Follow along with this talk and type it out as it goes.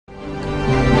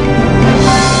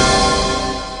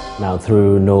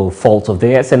through no fault of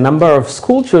theirs. A number of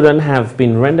school children have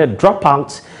been rendered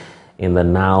dropouts in the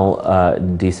now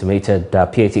decimated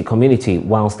Appiatse community,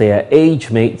 whilst their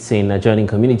age mates in adjoining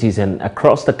communities and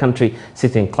across the country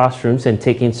sit in classrooms and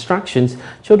take instructions.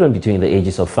 Children between the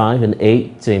ages of 5 and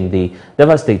 8 in the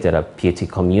devastated Appiatse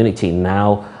community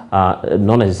now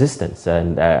non-existent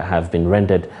and have been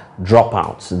rendered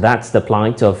dropouts. That's the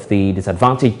plight of the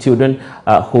disadvantaged children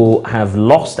who have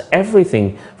lost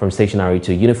everything from stationery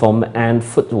to uniform and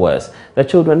footwear. The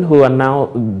children who are now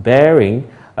bearing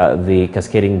the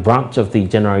cascading brunt of the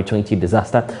January 20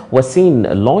 disaster were seen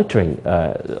loitering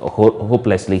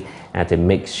hopelessly at a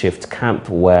makeshift camp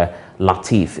where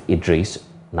Latif Idris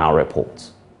now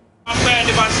reports. After a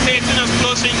devastating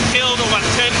explosion killed over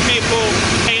 10 people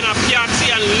in Appiatse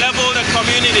and leveled the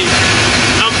community,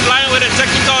 I'm flying with a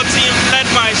technical team led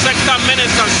by Sector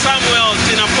Minister Samuel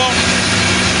Tinafo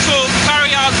to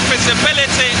carry out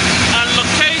feasibility and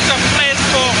locate a place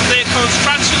for the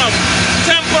construction of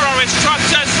temporary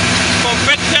structures for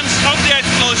victims of the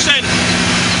explosion.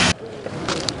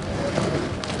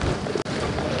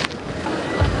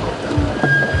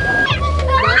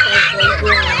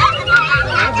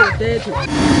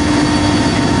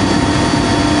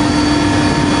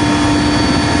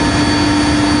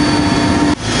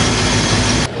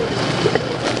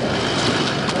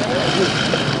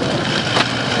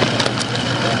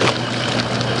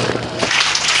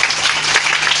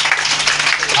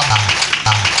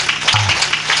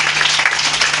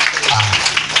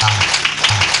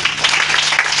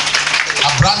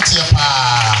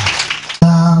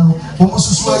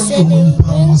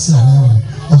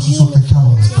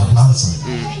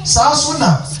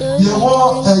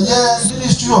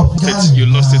 You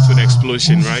lost it to the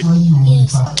explosion, right?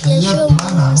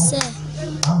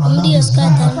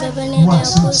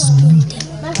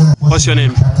 What's your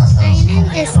name? My name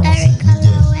is Erica.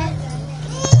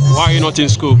 Why are you not in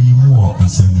school?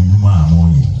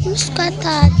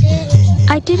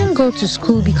 I didn't go to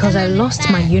school because I lost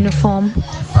my uniform,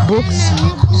 books,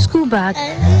 school bag,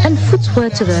 and footwear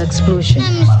to the explosion.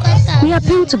 We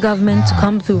appeal to government to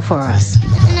come through for us.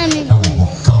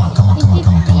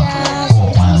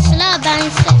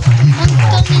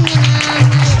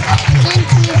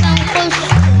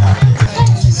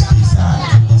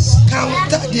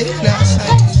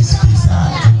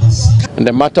 In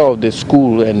the matter of the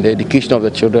school and the education of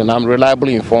the children, I'm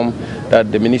reliably informed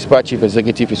that the municipal chief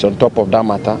executive is on top of that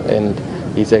matter and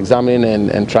is examining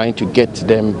and trying to get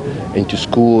them into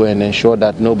school and ensure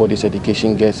that nobody's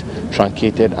education gets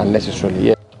truncated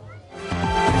unnecessarily.